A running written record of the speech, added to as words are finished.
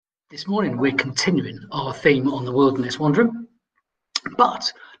This morning we're continuing our theme on the wilderness wandering,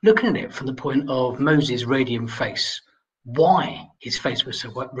 but looking at it from the point of Moses' radiant face, why his face was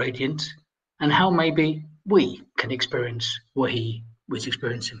so radiant, and how maybe we can experience what he was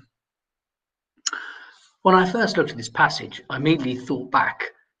experiencing. When I first looked at this passage, I immediately thought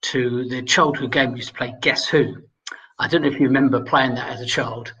back to the childhood game we used to play, Guess Who? I don't know if you remember playing that as a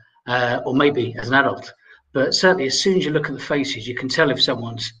child, or maybe as an adult. But certainly, as soon as you look at the faces, you can tell if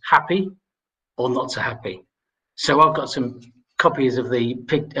someone's happy or not so happy. So I've got some copies of the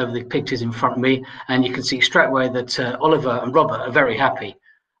pictures in front of me, and you can see straight away that Oliver and Robert are very happy,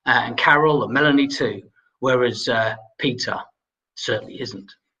 and Carol and Melanie too, whereas Peter certainly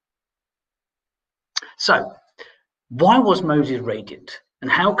isn't. So, why was Moses radiant, and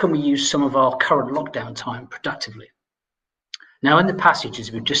how can we use some of our current lockdown time productively? Now, in the passage,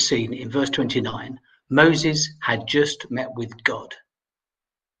 as we've just seen in verse 29, Moses had just met with God,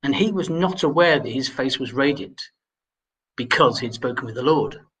 and he was not aware that his face was radiant because he'd spoken with the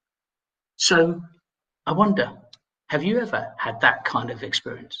Lord. So I wonder, have you ever had that kind of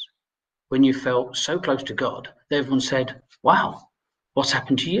experience when you felt so close to God that everyone said, wow, what's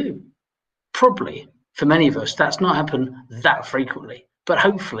happened to you? Probably for many of us, that's not happened that frequently, but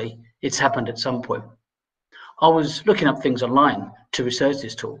hopefully it's happened at some point. I was looking up things online to research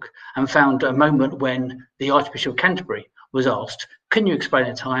this talk and found a moment when the Archbishop of Canterbury was asked, can you explain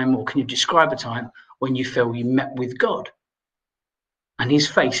a time or can you describe a time when you feel you met with God? And his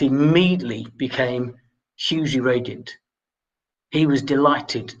face immediately became hugely radiant. He was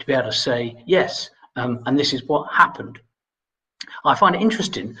delighted to be able to say, yes, and this is what happened. I find it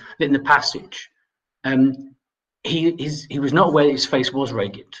interesting that in the passage, he was not aware that his face was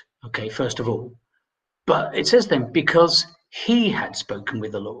radiant, okay, first of all. But it says then, because he had spoken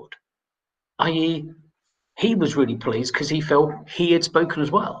with the Lord, i.e., he was really pleased because he felt he had spoken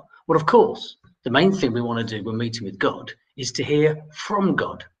as well. Well, of course, the main thing we want to do when meeting with God is to hear from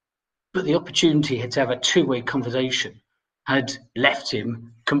God. But the opportunity to have a two-way conversation had left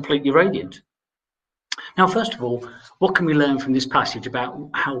him completely radiant. Now, first of all, what can we learn from this passage about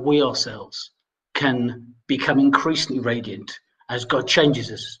how we ourselves can become increasingly radiant as God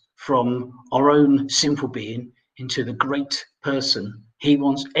changes us from our own sinful being into the great person he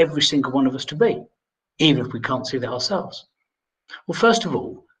wants every single one of us to be, even if we can't see that ourselves? Well, first of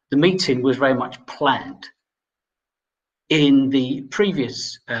all, the meeting was very much planned. In the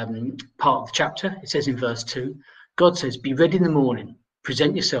previous part of the chapter, it says in verse 2, God says, be ready in the morning,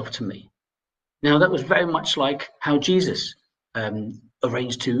 present yourself to me. Now, that was very much like how Jesus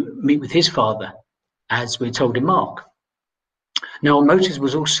arranged to meet with his Father, as we're told in Mark. Now, Moses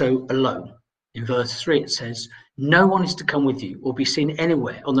was also alone. In verse 3, it says, no one is to come with you or be seen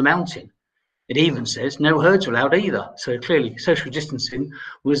anywhere on the mountain. It even says no herds were allowed either. So clearly, social distancing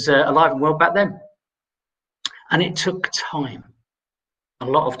was alive and well back then. And it took time, a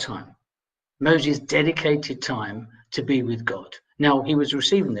lot of time. Moses dedicated time to be with God. Now, he was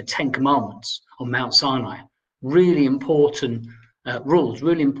receiving the 10 Commandments on Mount Sinai, really important rules,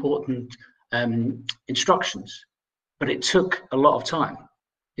 really important instructions. But it took a lot of time.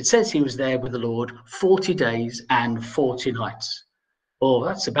 It says he was there with the Lord 40 days and 40 nights. Well,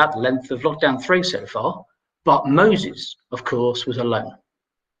 that's about the length of lockdown 3 so far. But Moses, of course, was alone.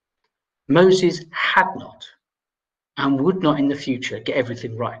 Moses had not and would not in the future get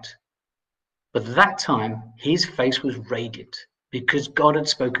everything right. But at that time, his face was radiant because God had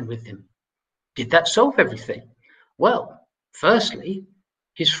spoken with him. Did that solve everything? Well, firstly,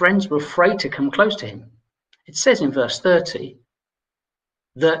 his friends were afraid to come close to him. It says in verse 30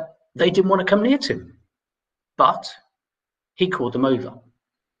 that they didn't want to come near to him, but he called them over.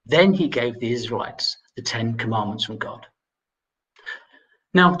 Then he gave the Israelites the 10 Commandments from God.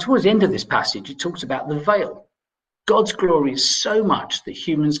 Now, towards the end of this passage, it talks about the veil. God's glory is so much that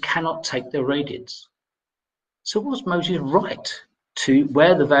humans cannot take their radiance. So was Moses right to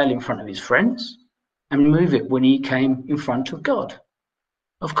wear the veil in front of his friends and remove it when he came in front of God?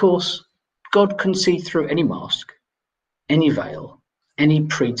 Of course, God can see through any mask, any veil, any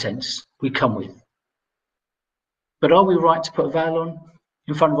pretense we come with. But are we right to put a veil on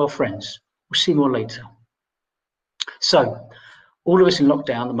in front of our friends? We'll see more later. So, all of us in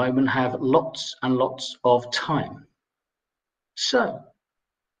lockdown at the moment have lots and lots of time. So,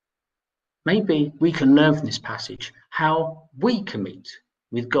 maybe we can learn from this passage how we can meet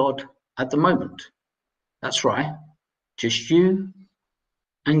with God at the moment. That's right, just you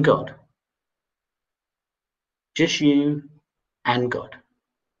and God. Just you and God.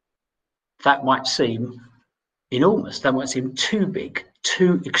 That might seem enormous. That might seem too big,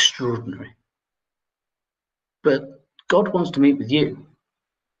 too extraordinary. But God wants to meet with you.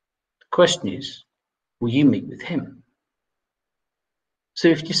 Question is, will you meet with him? So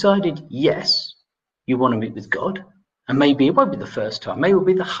if you decided, yes, you want to meet with God, and maybe it won't be the first time, maybe it'll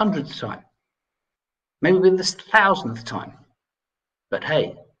be the 100th time, maybe it'll be the 1,000th time, but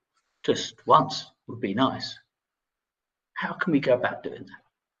hey, just once would be nice. How can we go about doing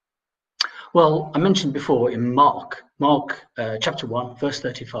that? Well, I mentioned before in Mark chapter 1, verse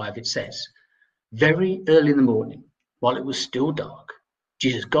 35, it says, very early in the morning, while it was still dark,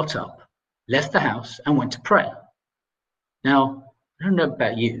 Jesus got up, left the house, and went to pray. Now, I don't know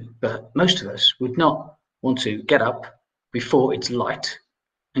about you, but most of us would not want to get up before it's light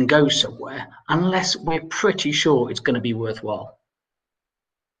and go somewhere unless we're pretty sure it's going to be worthwhile.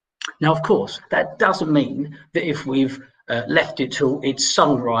 Now, of course, that doesn't mean that if we've left it till it's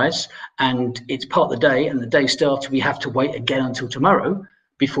sunrise and it's part of the day and the day starts, we have to wait again until tomorrow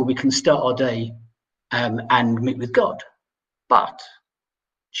before we can start our day and meet with God. But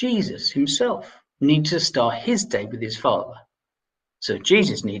Jesus himself needs to start his day with his Father. So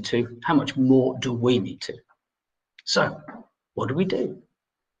Jesus needs to, how much more do we need to? So what do we do?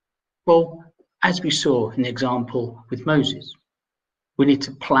 Well, as we saw in the example with Moses, we need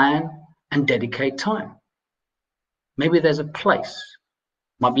to plan and dedicate time. Maybe there's a place,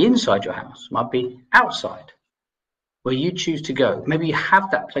 might be inside your house, might be outside, where you choose to go. Maybe you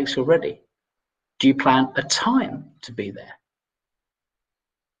have that place already. Do you plan a time to be there?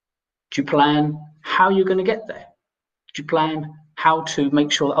 Do you plan how you're going to get there? Do you plan how to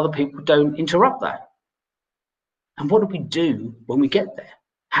make sure that other people don't interrupt that? And what do we do when we get there?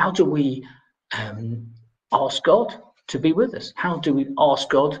 How do we ask God to be with us? How do we ask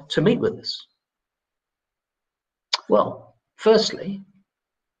God to meet with us? Well, firstly,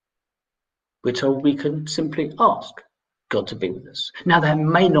 we're told we can simply ask God to be with us. Now, that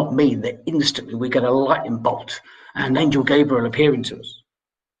may not mean that instantly we get a lightning bolt and Angel Gabriel appearing to us.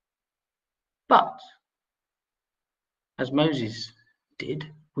 But, as Moses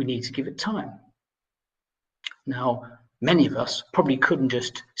did, we need to give it time. Now, many of us probably couldn't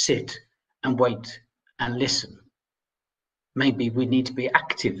just sit and wait and listen. Maybe we need to be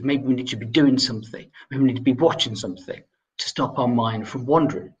active. Maybe we need to be doing something. Maybe we need to be watching something to stop our mind from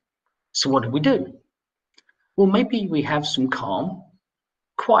wandering. So what do? Well, maybe we have some calm,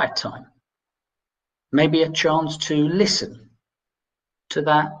 quiet time. Maybe a chance to listen to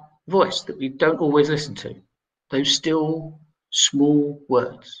that voice that we don't always listen to, those still small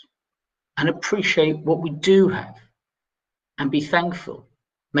words, and appreciate what we do have and be thankful.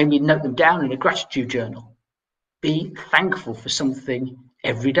 Maybe note them down in a gratitude journal. Be thankful for something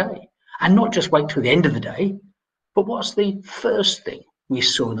every day and not just wait till the end of the day, but what's the first thing we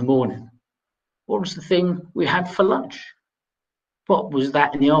saw in the morning? What was the thing we had for lunch? What was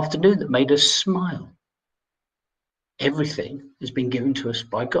that in the afternoon that made us smile? Everything has been given to us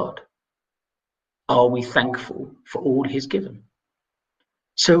by God. Are we thankful for all he's given?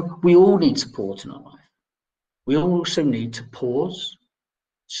 So we all need support in our life. We also need to pause,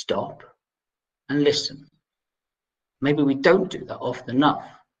 stop, and listen. Maybe we don't do that often enough,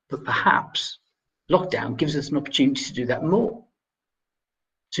 but perhaps lockdown gives us an opportunity to do that more.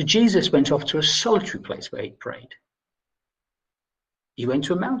 So Jesus went off to a solitary place where he prayed. He went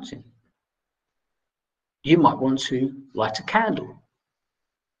to a mountain. You might want to light a candle,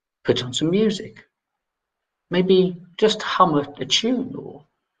 put on some music, maybe just hum a tune or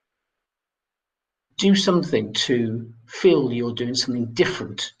do something to feel you're doing something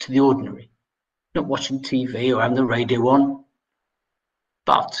different to the ordinary. Not watching TV or having the radio on,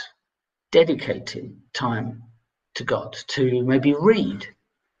 but dedicating time to God, to maybe read,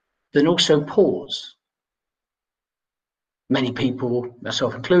 then also pause. Many people,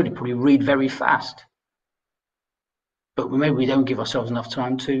 myself included, probably read very fast, but maybe we don't give ourselves enough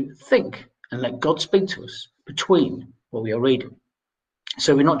time to think and let God speak to us between what we are reading.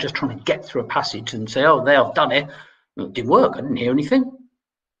 So we're not just trying to get through a passage and say, oh, there, I've done it. Well, it didn't work, I didn't hear anything.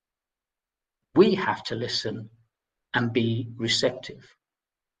 We have to listen and be receptive.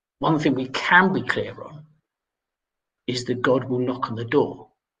 One thing we can be clear on is that God will knock on the door.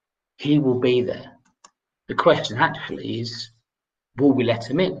 He will be there. The question actually is, will we let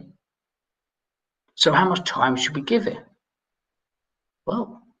him in? So how much time should we give it?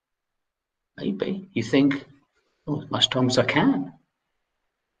 Well, maybe you think, oh, as much time as I can.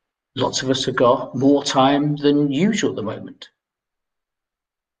 Lots of us have got more time than usual at the moment.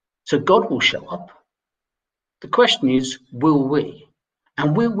 So God will show up. The question is, will we?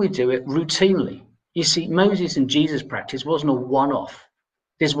 And will we do it routinely? You see, Moses and Jesus' practice wasn't a one-off.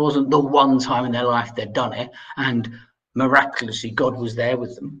 This wasn't the one time in their life they'd done it and miraculously God was there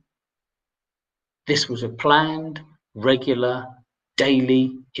with them. This was a planned, regular, daily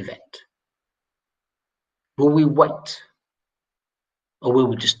event? Will we wait? Or will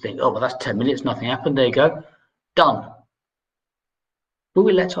we just think, oh, well, that's 10 minutes, nothing happened, there you go, done? Will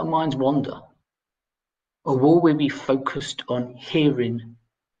we let our minds wander? Or will we be focused on hearing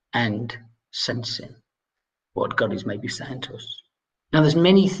and sensing what God is maybe saying to us? Now, there's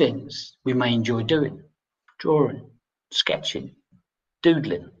many things we may enjoy doing: drawing, sketching,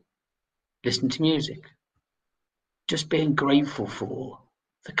 doodling, listening to music, just being grateful for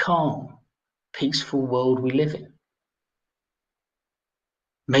the calm, peaceful world we live in.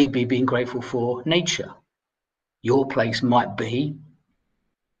 Maybe being grateful for nature. Your place might be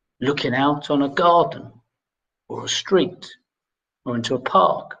looking out on a garden or a street or into a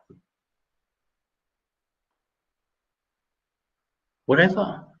park.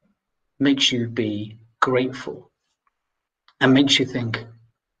 Whatever makes you be grateful and makes you think,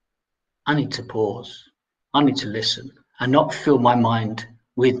 I need to pause, I need to listen, and not fill my mind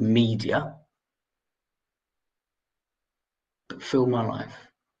with media, but fill my life,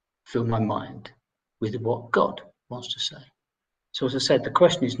 fill my mind with what God wants to say. So as I said, the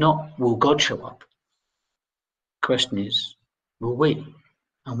question is not, will God show up? The question is, will we?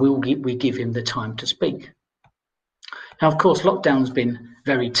 And will we give him the time to speak? Now, of course, lockdown's been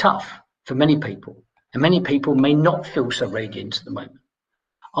very tough for many people, and many people may not feel so radiant at the moment.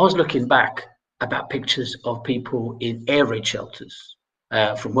 I was looking back about pictures of people in air raid shelters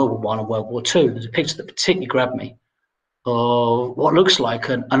from World War I and World War II. There's a picture that particularly grabbed me of what looks like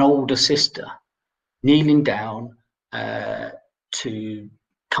an older sister kneeling down to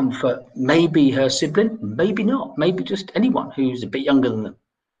comfort maybe her sibling, maybe not, maybe just anyone who's a bit younger than them,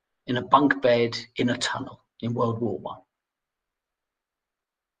 in a bunk bed in a tunnel in World War I.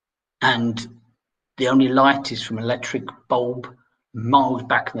 And the only light is from an electric bulb miles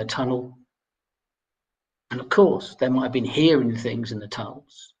back in the tunnel. And of course, they might have been hearing things in the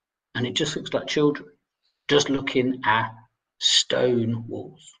tunnels, and it just looks like children just looking at stone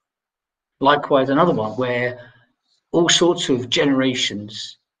walls. Likewise, another one where all sorts of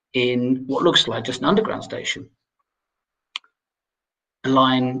generations in what looks like just an underground station,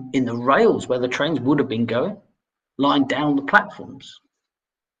 lying in the rails where the trains would have been going, lying down the platforms.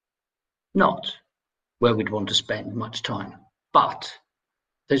 Not where we'd want to spend much time, but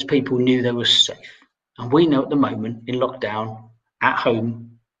those people knew they were safe. And we know at the moment in lockdown, at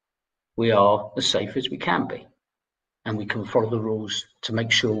home, we are as safe as we can be. And we can follow the rules to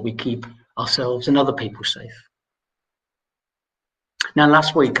make sure we keep ourselves and other people safe. Now,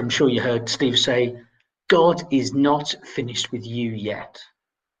 last week, I'm sure you heard Steve say, God is not finished with you yet.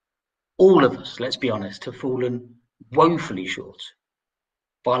 All of us, let's be honest, have fallen woefully short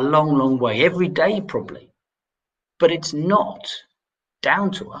by a long, long way, every day probably. But it's not down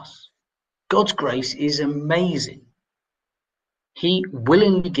to us. God's grace is amazing. He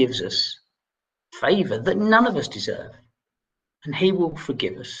willingly gives us favour that none of us deserve, and he will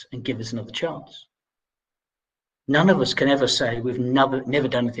forgive us and give us another chance. None of us can ever say we've never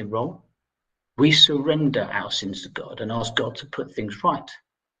done anything wrong. We surrender our sins to God and ask God to put things right.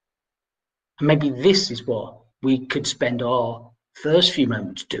 And maybe this is what we could spend our first few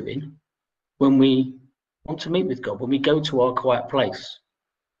moments doing when we want to meet with God, when we go to our quiet place.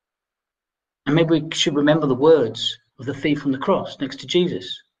 And maybe we should remember the words of the thief on the cross next to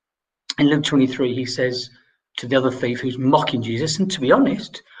Jesus. In Luke 23, he says to the other thief who's mocking Jesus, and to be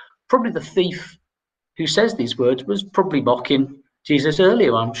honest, probably the thief who says these words was probably mocking Jesus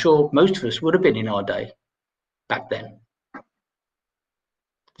earlier. I'm sure most of us would have been in our day back then.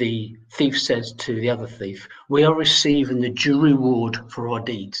 The thief says to the other thief, we are receiving the due reward for our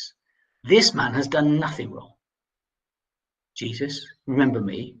deeds. This man has done nothing wrong. Jesus, remember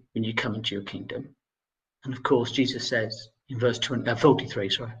me when you come into your kingdom. And of course, Jesus says in verse 43,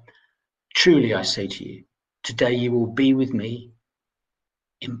 truly I say to you, today you will be with me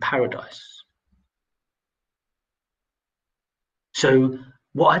in paradise. So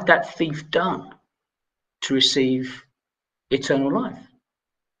what had that thief done to receive eternal life?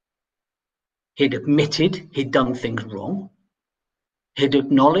 He'd admitted he'd done things wrong. He'd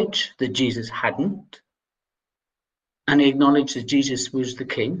acknowledged that Jesus hadn't. And he acknowledged that Jesus was the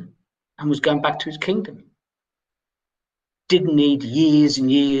king and was going back to his kingdom. Didn't need years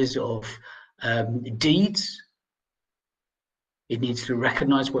and years of deeds. He needs to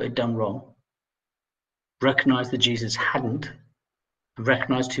recognize what he'd done wrong, recognize that Jesus hadn't, and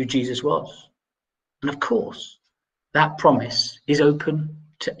recognize who Jesus was. And of course, that promise is open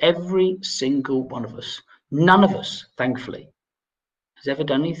to every single one of us. None of us, thankfully, has ever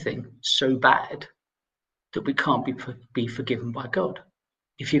done anything so bad that we can't be forgiven by God.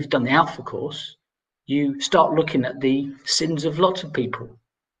 If you've done the Alpha course, You start looking at the sins of lots of people,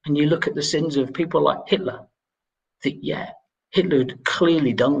 and you look at the sins of people like Hitler. Think, yeah, Hitler had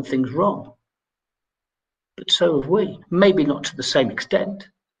clearly done things wrong. But so have we. Maybe not to the same extent,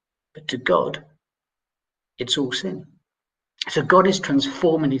 but to God, it's all sin. So God is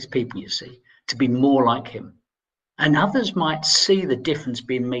transforming his people, you see, to be more like him. And others might see the difference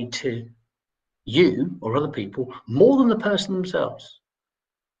being made to you or other people more than the person themselves.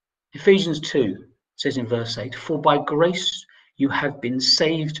 Ephesians 2 says in verse 8, "For by grace you have been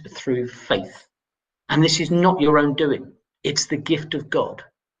saved through faith. And this is not your own doing. It's the gift of God,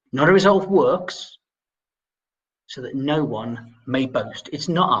 not a result of works, so that no one may boast." It's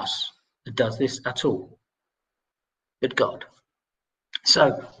not us that does this at all, but God.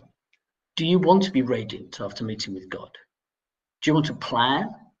 So, do you want to be radiant after meeting with God? Do you want to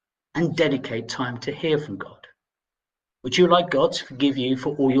plan and dedicate time to hear from God? Would you like God to forgive you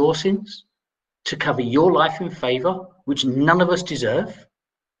for all your sins, to cover your life in favour, which none of us deserve,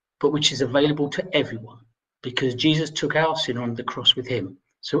 but which is available to everyone, because Jesus took our sin on the cross with him,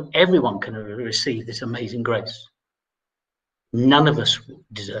 so everyone can receive this amazing grace. None of us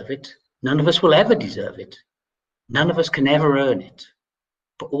deserve it. None of us will ever deserve it. None of us can ever earn it.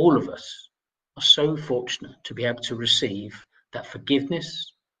 But all of us are so fortunate to be able to receive that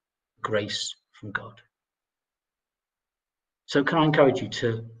forgiveness, grace from God. So can I encourage you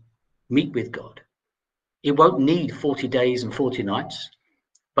to meet with God? It won't need 40 days and 40 nights,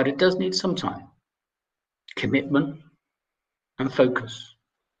 but it does need some time, commitment and focus.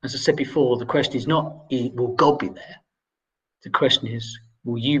 As I said before, the question is not, will God be there? The question is,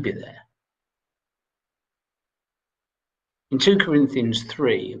 will you be there? In 2 Corinthians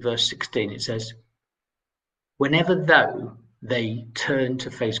 3, verse 16, it says, "Whenever though they turn to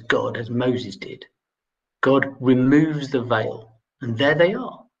face God as Moses did, God removes the veil, and there they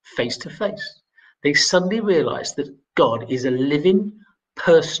are, face to face. They suddenly realize that God is a living,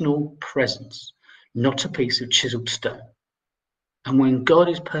 personal presence, not a piece of chiseled stone. And when God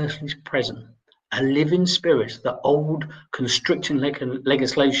is personally present, a living spirit, the old constricting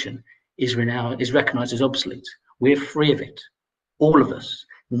legislation is recognized as obsolete. We're free of it, all of us,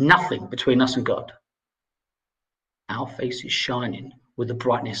 nothing between us and God. Our face is shining with the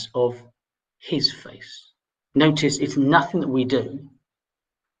brightness of his face." Notice it's nothing that we do.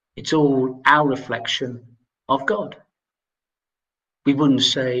 It's all our reflection of God. We wouldn't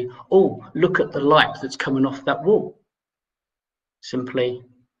say, "Oh, look at the light that's coming off that wall." Simply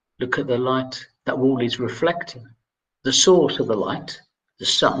look at the light that wall is reflecting. The source of the light, the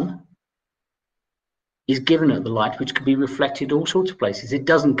sun, is given at the light which can be reflected all sorts of places. It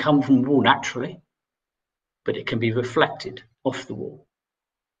doesn't come from the wall naturally, but it can be reflected off the wall.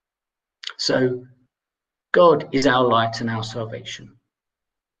 So God is our light and our salvation.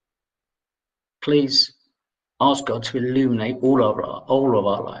 Please ask God to illuminate all of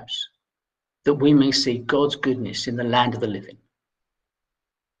our lives, that we may see God's goodness in the land of the living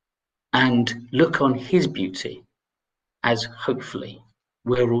and look on his beauty as hopefully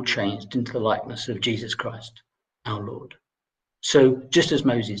we're all changed into the likeness of Jesus Christ, our Lord. So just as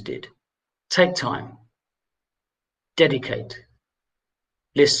Moses did, take time, dedicate,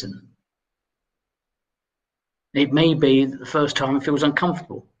 listen. It may be that the first time it feels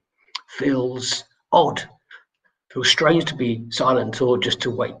uncomfortable, feels odd, feels strange to be silent or just to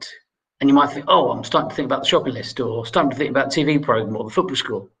wait. And you might think, "Oh, I'm starting to think about the shopping list, or starting to think about the TV program or the football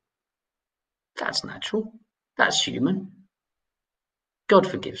score." That's natural. That's human. God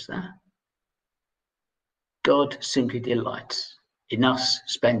forgives that. God simply delights in us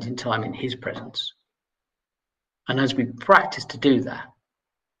spending time in his presence. And as we practice to do that,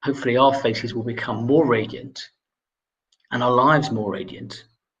 hopefully our faces will become more radiant and our lives more radiant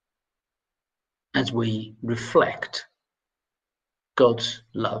as we reflect God's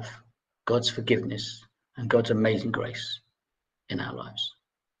love, God's forgiveness, and God's amazing grace in our lives.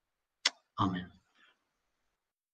 Amen.